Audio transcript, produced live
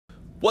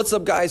What's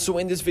up, guys? So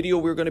in this video,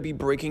 we're going to be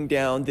breaking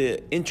down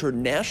the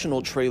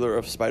international trailer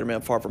of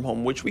Spider-Man Far From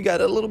Home, which we got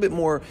a little bit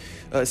more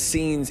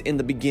scenes in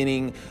the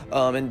beginning,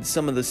 and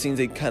some of the scenes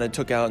they kind of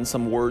took out and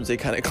some words they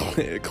kind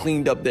of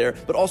cleaned up there.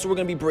 But also we're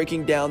going to be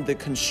breaking down the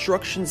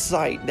construction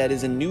site that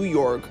is in New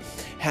York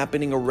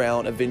happening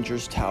around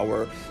Avengers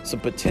Tower, some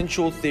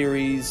potential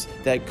theories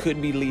that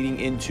could be leading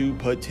into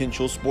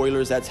potential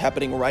spoilers that's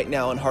happening right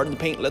now in Heart in the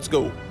Paint. Let's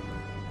go.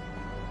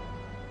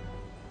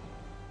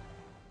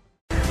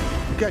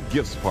 Got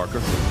gifts,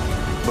 Parker,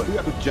 but we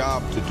have a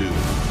job to do.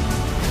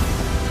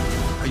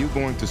 Are you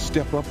going to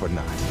step up or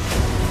not?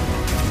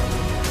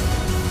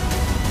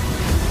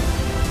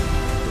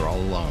 You're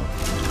all alone.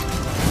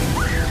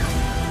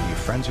 Your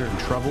friends are in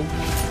trouble.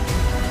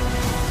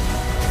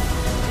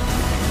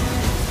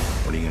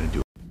 What are you gonna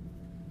do?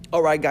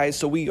 All right, guys,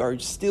 so we are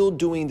still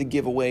doing the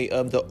giveaway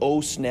of the Oh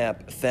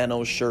Snap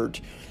Thanos shirt.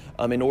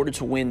 In order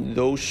to win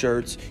those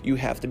shirts, you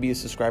have to be a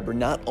subscriber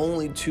not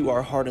only to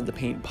our Heart in the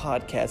Paint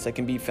podcast that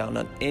can be found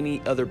on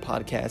any other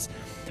podcast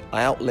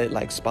outlet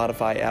like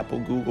Spotify, Apple,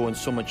 Google, and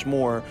so much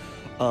more.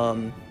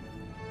 You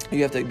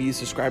have to be a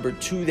subscriber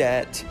to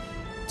that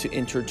to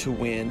enter to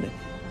win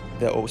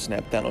the Oh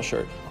Snap Thanos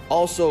shirt.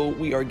 Also,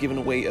 we are giving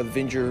away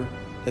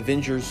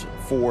Avengers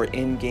 4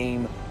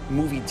 in-game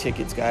movie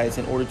tickets, guys.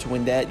 In order to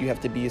win that, you have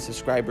to be a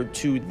subscriber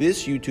to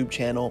this YouTube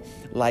channel,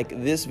 like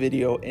this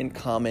video, and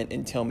comment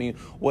and tell me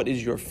what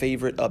is your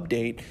favorite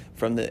update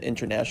from the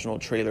international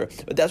trailer.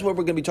 But that's what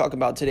we're going to be talking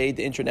about today,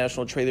 the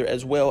international trailer,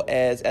 as well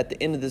as at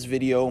the end of this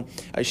video,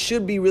 I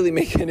should be really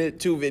making it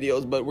 2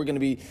 videos, but we're going to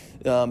be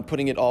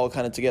putting it all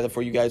kind of together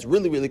for you guys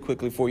really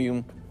quickly for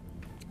you.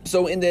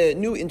 So in the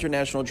new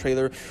international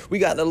trailer, we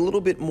got a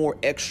little bit more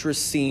extra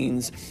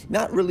scenes,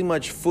 not really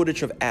much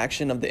footage of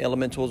action of the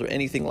elementals or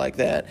anything like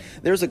that.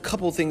 There's a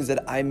couple things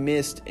that I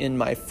missed in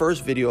my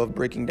first video of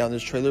breaking down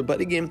this trailer, but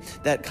again,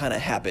 that kind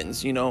of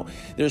happens, you know.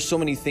 There's so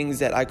many things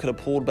that I could have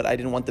pulled, but I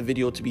didn't want the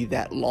video to be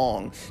that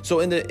long.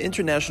 So in the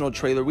international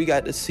trailer, we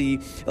got to see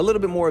a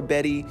little bit more of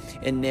Betty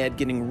and Ned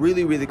getting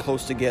really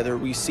close together.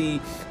 We see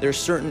there's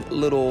certain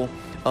little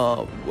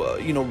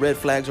red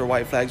flags or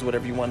white flags,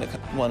 whatever you want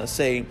to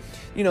say,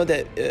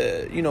 that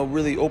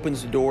really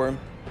opens the door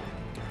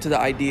to the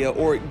idea,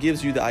 or it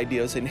gives you the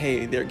idea of saying,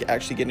 hey, they're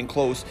actually getting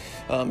close.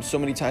 So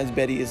many times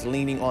Betty is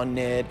leaning on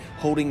Ned,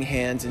 holding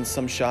hands in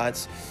some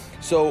shots.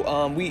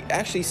 So we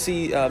actually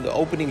see the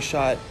opening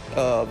shot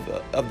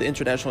of the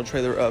international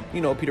trailer of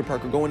Peter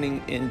Parker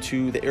going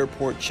into the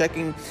airport,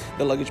 checking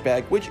the luggage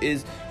bag, which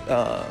is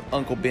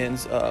Uncle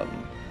Ben's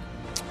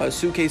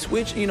suitcase,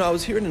 which I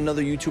was hearing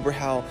another YouTuber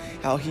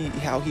how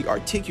he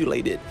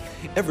articulated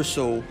ever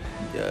so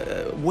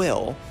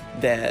well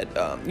that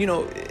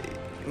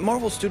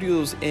Marvel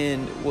Studios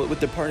with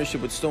the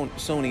partnership with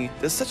Sony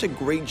does such a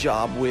great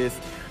job with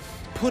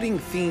putting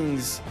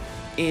things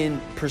in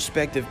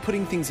perspective,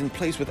 putting things in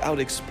place without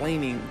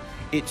explaining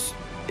it,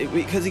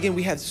 because again,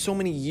 we have so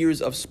many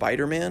years of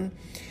Spider-Man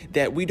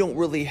that we don't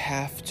really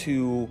have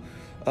to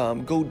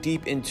go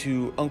deep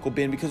into Uncle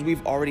Ben, because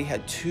we've already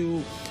had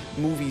 2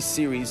 movie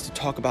series to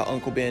talk about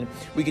Uncle Ben.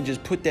 We can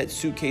just put that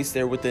suitcase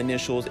there with the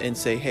initials and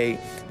say, hey,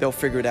 they'll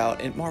figure it out.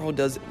 And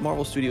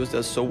Marvel Studios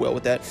does so well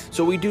with that.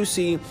 So we do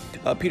see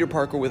Peter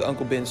Parker with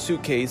Uncle Ben's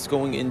suitcase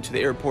going into the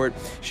airport.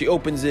 She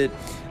opens it,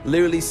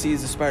 literally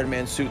sees the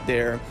Spider-Man suit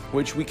there,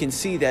 which we can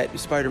see that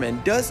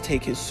Spider-Man does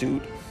take his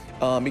suit,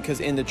 because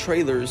in the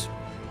trailers,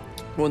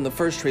 well, in the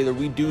first trailer,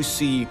 we do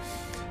see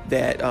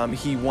that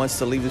he wants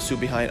to leave the suit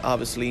behind.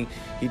 Obviously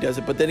he does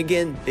it, but then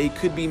again, they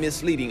could be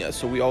misleading us,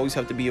 so we always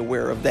have to be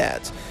aware of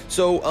that.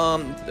 So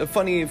a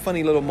funny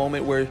little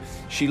moment where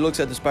she looks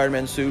at the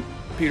Spider-Man suit.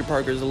 Peter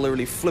Parker is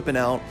literally flipping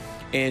out,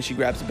 and she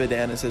grabs a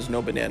banana and says,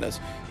 no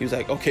bananas. He was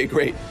like, okay,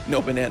 great,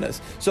 no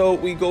bananas. So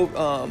we go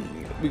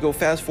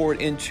fast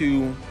forward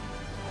into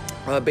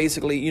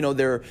basically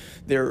their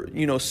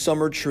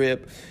summer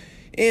trip,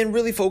 and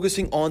really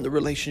focusing on the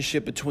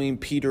relationship between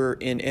Peter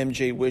and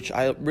MJ, which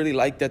I really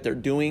like that they're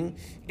doing.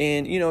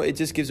 And, it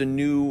just gives a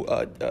new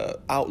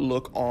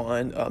outlook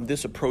on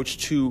this approach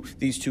to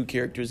these 2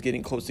 characters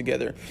getting close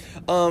together.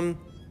 And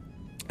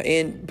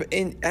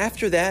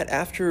after that,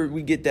 after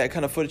we get that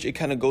kind of footage, it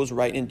kind of goes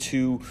right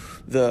into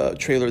the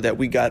trailer that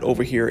we got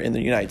over here in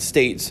the United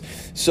States.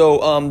 So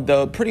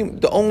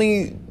the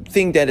only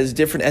thing that is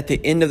different at the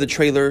end of the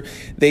trailer,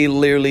 they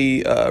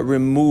literally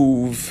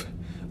remove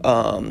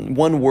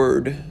one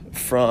word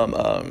from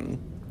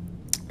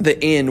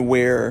the end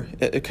where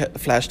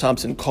Flash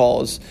Thompson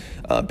calls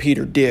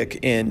Peter Dick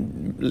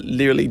and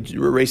literally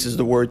erases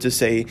the word to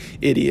say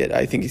idiot.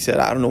 I think he said,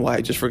 I don't know why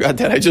I just forgot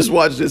that. I just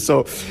watched it.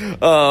 So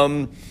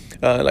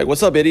like,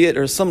 what's up, idiot,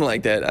 or something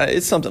like that.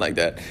 It's something like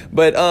that.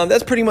 But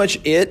that's pretty much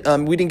it.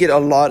 We didn't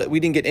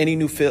get any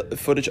new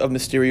footage of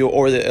Mysterio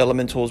or the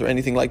Elementals or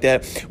anything like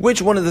that,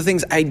 which one of the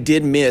things I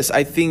did miss,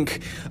 I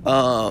think,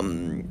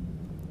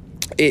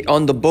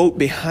 on the boat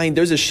behind,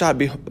 there's a shot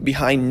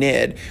behind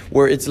Ned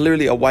where it's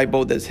literally a white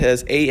boat that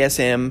says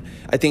ASM.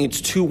 I think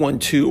it's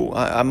 212.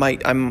 I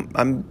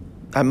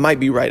might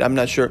be right. I'm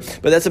not sure,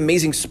 but that's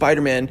Amazing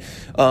Spider-Man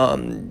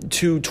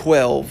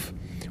 212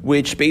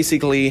 which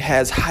basically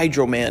has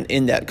Hydro Man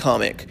in that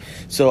comic.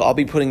 So I'll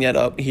be putting that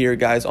up here,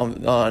 guys,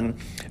 on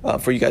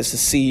for you guys to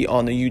see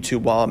on the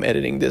YouTube while I'm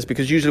editing this,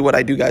 because usually what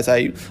I do, guys,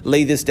 I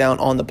lay this down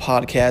on the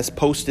podcast,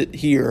 post it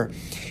here,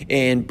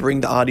 and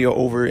bring the audio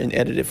over and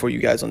edit it for you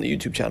guys on the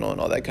YouTube channel and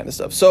all that kind of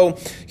stuff. So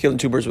killing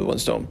two birds with one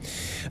stone.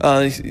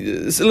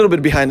 It's a little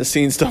bit behind the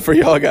scenes stuff for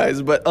y'all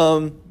guys, but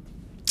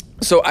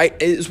so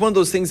it's one of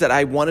those things that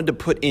I wanted to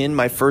put in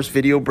my first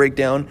video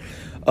breakdown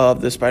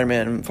of the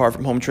Spider-Man Far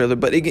From Home trailer,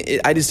 but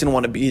I just didn't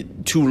want to be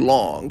too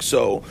long.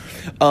 So,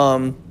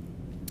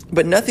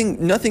 but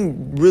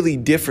nothing really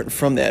different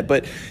from that.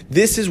 But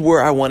this is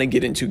where I want to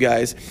get into,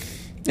 guys.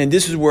 And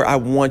this is where I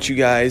want you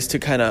guys to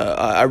kind of,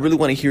 I really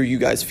want to hear you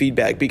guys'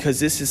 feedback,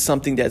 because this is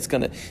something we're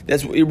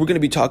going to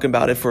be talking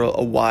about it for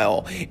a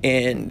while.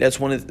 And that's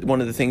one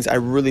of the things I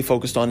really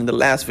focused on in the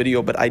last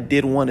video, but I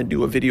did want to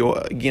do a video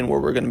again where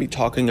we're going to be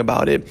talking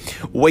about it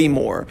way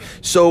more.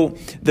 So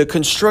the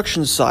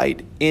construction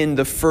site in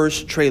the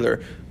first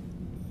trailer,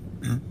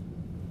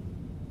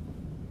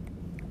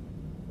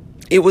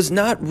 it was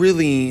not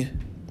really,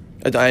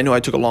 I know I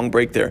took a long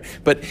break there,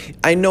 but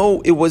I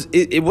know it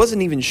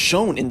wasn't even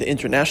shown in the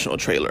international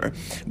trailer,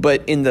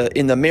 but in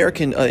the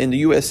American, in the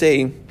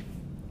USA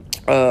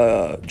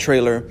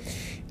trailer,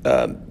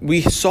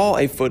 we saw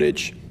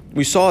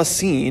we saw a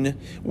scene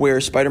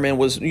where Spider-Man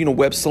was,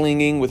 web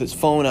slinging with his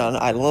phone on.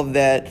 I love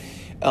that.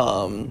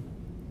 And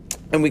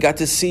we got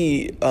to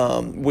see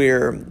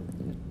where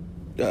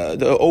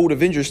the old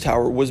Avengers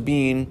Tower was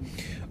being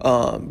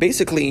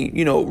basically,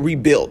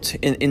 rebuilt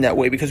in that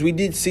way, because we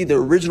did see the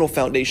original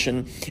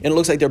foundation, and it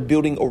looks like they're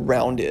building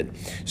around it.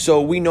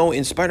 So we know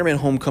in Spider-Man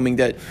Homecoming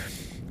that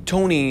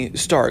Tony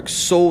Stark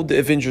sold the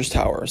Avengers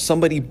Tower.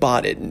 Somebody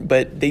bought it,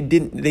 but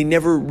they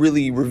never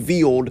really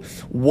revealed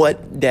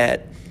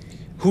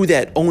who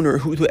that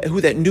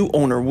new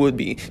owner would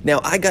be.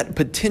 Now, I got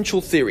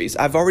potential theories.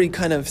 I've already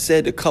kind of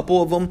said a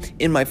couple of them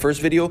in my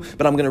first video,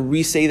 but I'm going to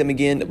re-say them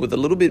again with a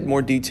little bit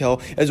more detail,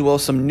 as well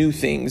as some new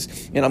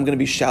things. And I'm going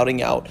to be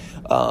shouting out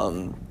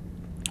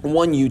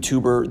one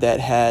YouTuber that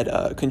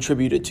had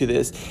contributed to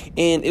this.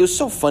 And it was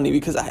so funny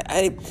because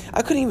I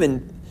couldn't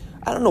even,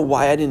 I don't know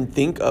why I didn't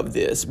think of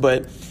this.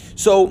 But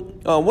so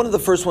one of the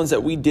first ones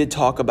that we did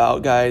talk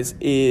about, guys,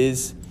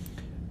 is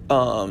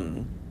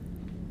the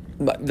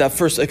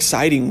first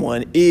exciting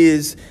one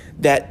is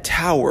that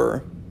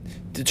tower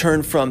to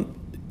turn from,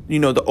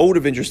 the old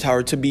Avengers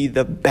Tower to be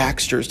the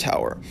Baxter's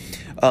Tower.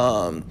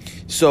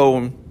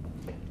 So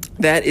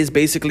that is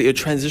basically a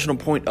transitional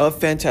point of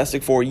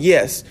Fantastic Four.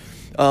 Yes.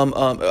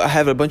 I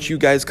have a bunch of you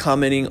guys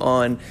commenting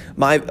on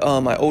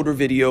my older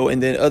video,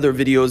 and then other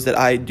videos that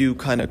I do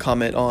kind of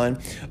comment on.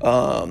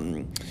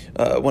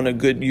 One a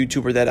good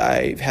YouTuber that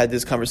I've had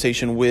this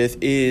conversation with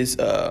is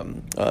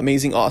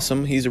Amazing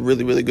Awesome. He's a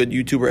really, really good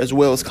YouTuber, as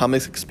well as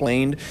Comics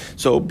Explained.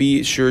 So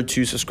be sure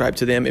to subscribe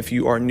to them if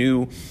you are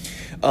new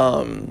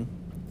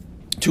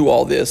to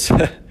all this.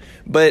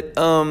 But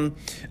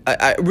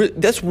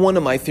that's one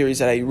of my theories,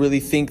 that I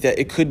really think that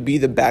it could be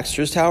the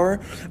Baxter's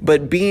Tower.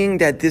 But being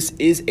that this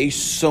is a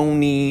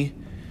Sony,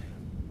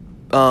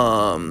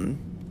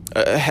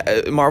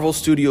 Marvel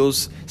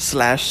Studios /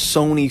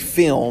 Sony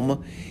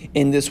film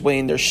in this way,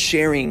 and they're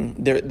sharing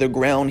the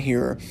ground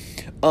here.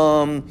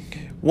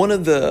 One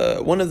of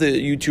the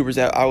YouTubers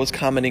that I was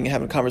commenting and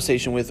having a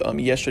conversation with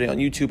yesterday on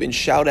YouTube, and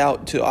shout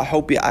out to, I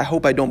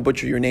hope I don't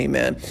butcher your name,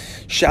 man.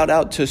 Shout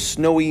out to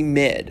Snowy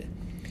Med.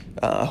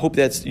 I hope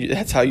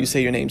that's how you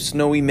say your name,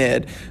 Snowy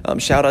Med.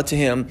 Shout out to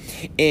him.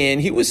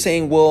 And he was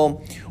saying,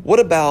 well, what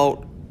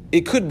about,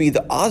 it could be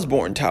the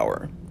Osborn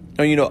Tower.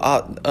 Or,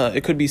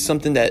 it could be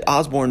something that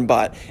Osborn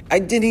bought. I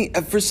didn't,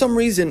 for some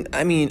reason,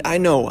 I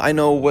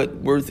know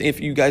what if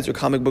you guys are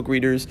comic book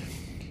readers,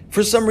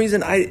 for some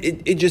reason,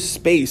 it just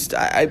spaced.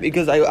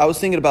 Because I was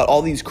thinking about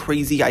all these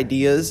crazy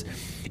ideas,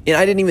 and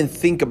I didn't even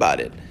think about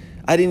it.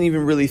 I didn't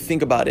even really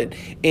think about it.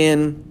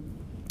 And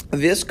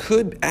this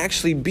could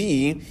actually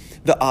be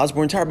the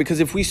Osborn Tower, because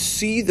if we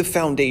see the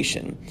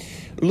foundation,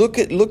 look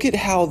at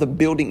how the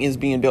building is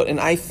being built. And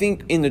I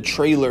think in the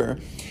trailer,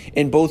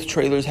 in both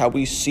trailers, how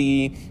we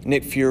see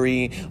Nick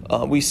Fury,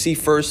 we see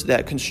first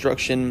that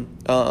construction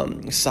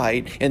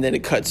site, and then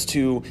it cuts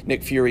to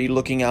Nick Fury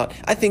looking out.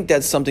 I think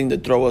that's something to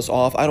throw us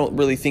off. I don't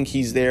really think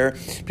he's there,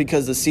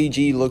 because the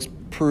CG looks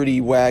pretty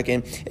whack.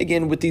 And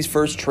again, with these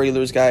first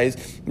trailers, guys,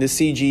 the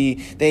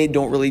CG, they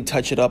don't really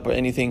touch it up or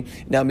anything.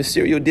 Now,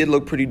 Mysterio did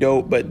look pretty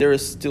dope, but there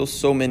is still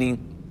so many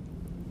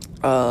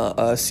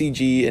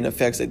CG and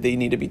effects that they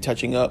need to be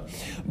touching up.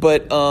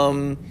 But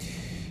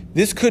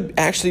this could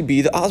actually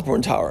be the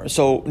Osborn Tower.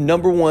 So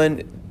number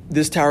one,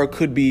 this tower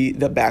could be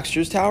the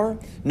Baxter's Tower.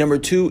 Number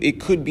two,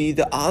 it could be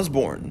the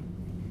Osborn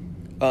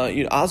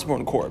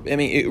Osborn Corp. I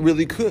mean, it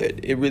really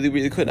could. It really,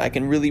 really could. I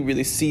can really,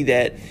 really see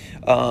that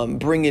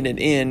bringing it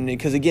in,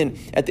 because again,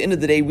 at the end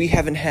of the day, we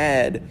haven't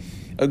had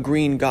a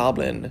Green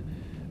Goblin,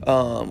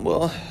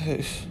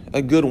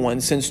 a good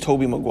one, since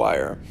Tobey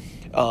Maguire.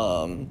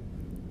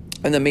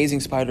 An Amazing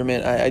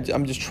Spider-Man,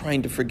 I'm just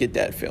trying to forget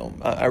that film.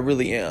 I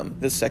really am,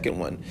 the second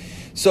one.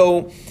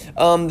 So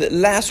the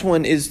last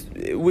one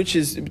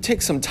it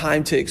takes some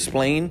time to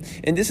explain,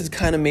 and this is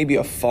kind of maybe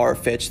a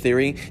far-fetched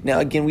theory. Now,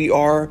 again,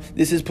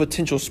 this is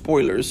potential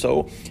spoilers,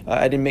 so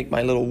I didn't make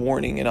my little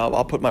warning, and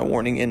I'll put my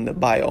warning in the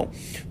bio.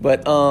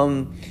 But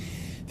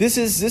this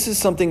is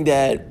something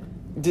that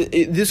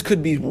this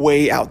could be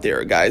way out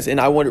there, guys, and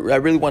I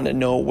really want to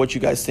know what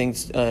you guys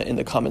think in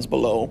the comments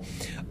below.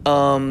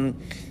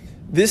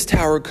 This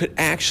tower could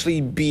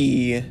actually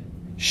be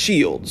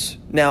shields.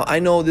 Now, I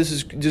know this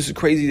is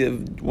crazy,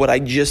 what I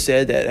just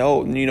said, that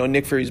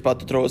Nick Fury's about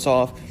to throw us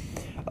off.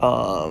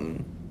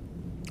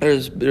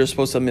 They're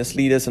supposed to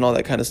mislead us and all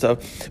that kind of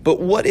stuff. But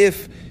what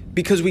if,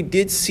 because we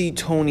did see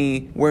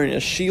Tony wearing a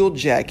shield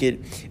jacket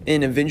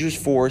in Avengers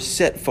 4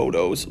 set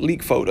photos,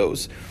 leak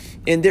photos,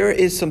 and there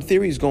is some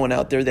theories going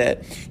out there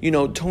that,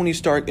 Tony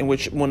Stark, in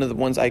which one of the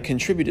ones I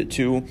contributed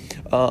to,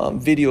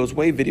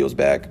 videos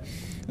back,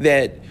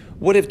 that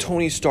what if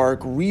Tony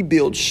Stark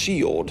rebuilds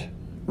S.H.I.E.L.D.,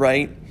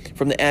 right,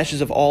 from the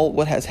ashes of all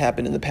what has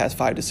happened in the past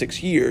 5 to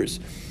 6 years?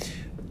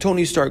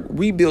 Tony Stark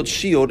rebuilds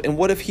S.H.I.E.L.D., and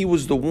what if he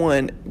was the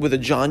one with a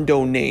John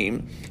Doe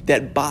name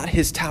that bought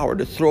his tower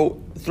to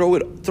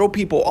throw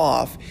people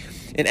off,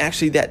 and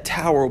actually that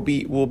tower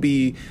will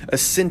be a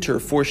center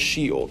for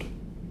S.H.I.E.L.D.?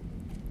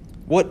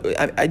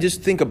 I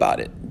just think about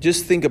it.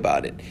 Just think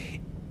about it.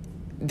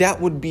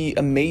 That would be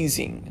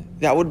amazing.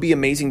 That would be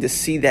amazing to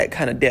see that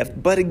kind of depth.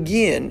 But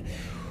again,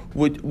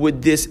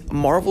 would this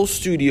Marvel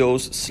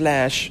Studios /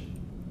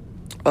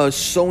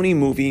 Sony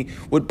movie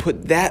would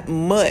put that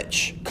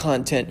much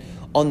content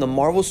on the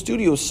Marvel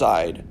Studios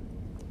side?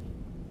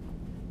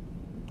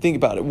 Think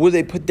about it. Would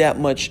they put that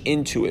much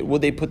into it?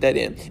 Would they put that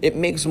in? It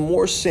makes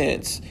more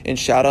sense, and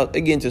shout out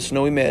again to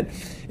Snowy Med,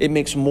 it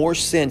makes more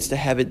sense to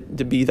have it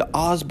to be the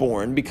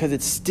Osborn, because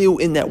it's still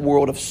in that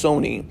world of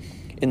Sony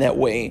in that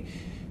way.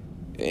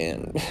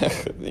 And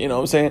you know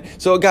what I'm saying?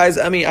 So guys,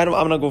 I'm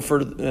going to go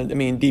further,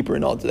 deeper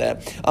into all of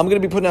that. I'm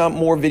going to be putting out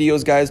more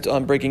videos, guys,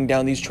 on breaking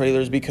down these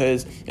trailers,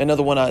 because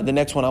the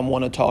next one I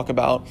want to talk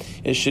about,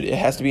 it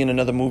has to be in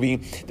another movie,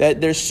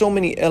 that there's so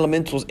many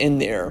elementals in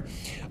there.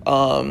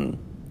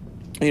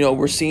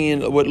 We're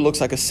seeing what looks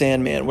like a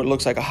Sandman, what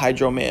looks like a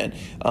Hydro Man.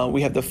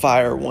 We have the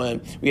Fire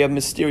one. We have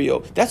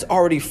Mysterio. That's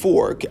already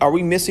 4. Are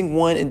we missing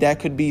one? And that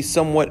could be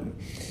somewhat,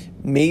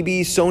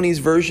 maybe Sony's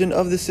version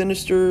of the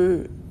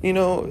Sinister, you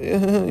know what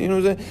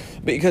I'm saying?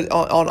 Because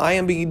on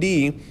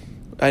IMDb,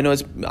 I know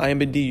it's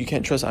IMDb, you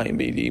can't trust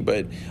IMDb,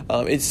 but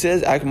it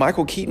says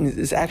Michael Keaton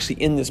is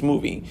actually in this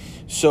movie.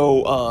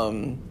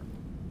 So,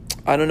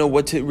 I don't know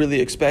what to really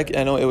expect.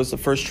 I know it was the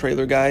first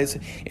trailer, guys,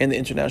 and the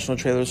international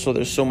trailer, so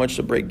there's so much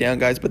to break down,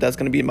 guys, but that's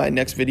going to be my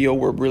next video.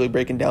 We're really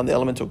breaking down the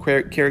elemental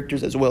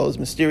characters as well as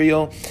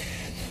Mysterio.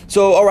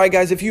 So, all right,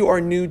 guys, if you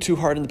are new to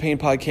Heart in the Pain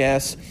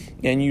podcast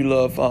and you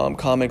love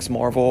comics,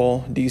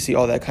 Marvel, DC,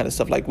 all that kind of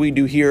stuff like we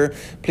do here,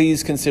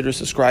 please consider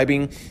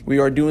subscribing. We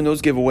are doing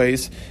those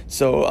giveaways.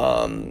 So,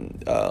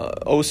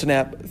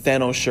 Snap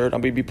Thanos shirt, I'm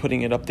going to be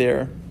putting it up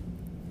there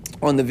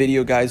on the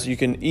video, guys. You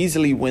can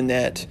easily win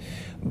that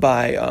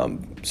by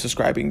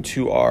subscribing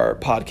to our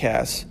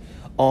podcast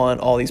on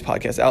all these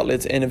podcast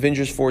outlets. And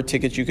Avengers 4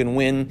 tickets you can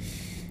win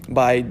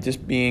by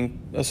just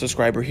being a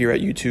subscriber here at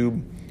YouTube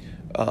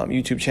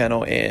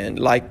channel, and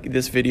like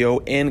this video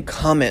and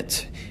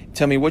comment.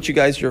 Tell me what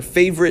your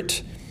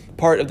favorite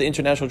part of the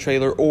international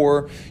trailer,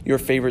 or your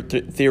favorite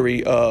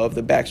theory of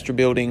the Baxter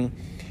building,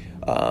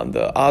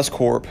 the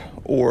Oscorp,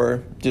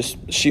 or just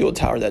S.H.I.E.L.D.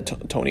 tower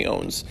that Tony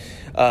owns.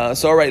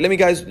 So, all right, let me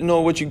guys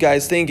know what you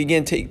guys think.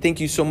 Again, thank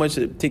you so much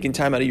for taking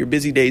time out of your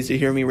busy days to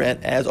hear me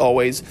rant, as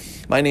always.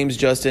 My name's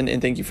Justin,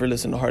 and thank you for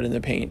listening to Heart in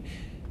the Pain.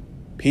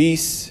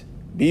 Peace,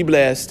 be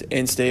blessed,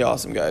 and stay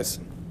awesome, guys.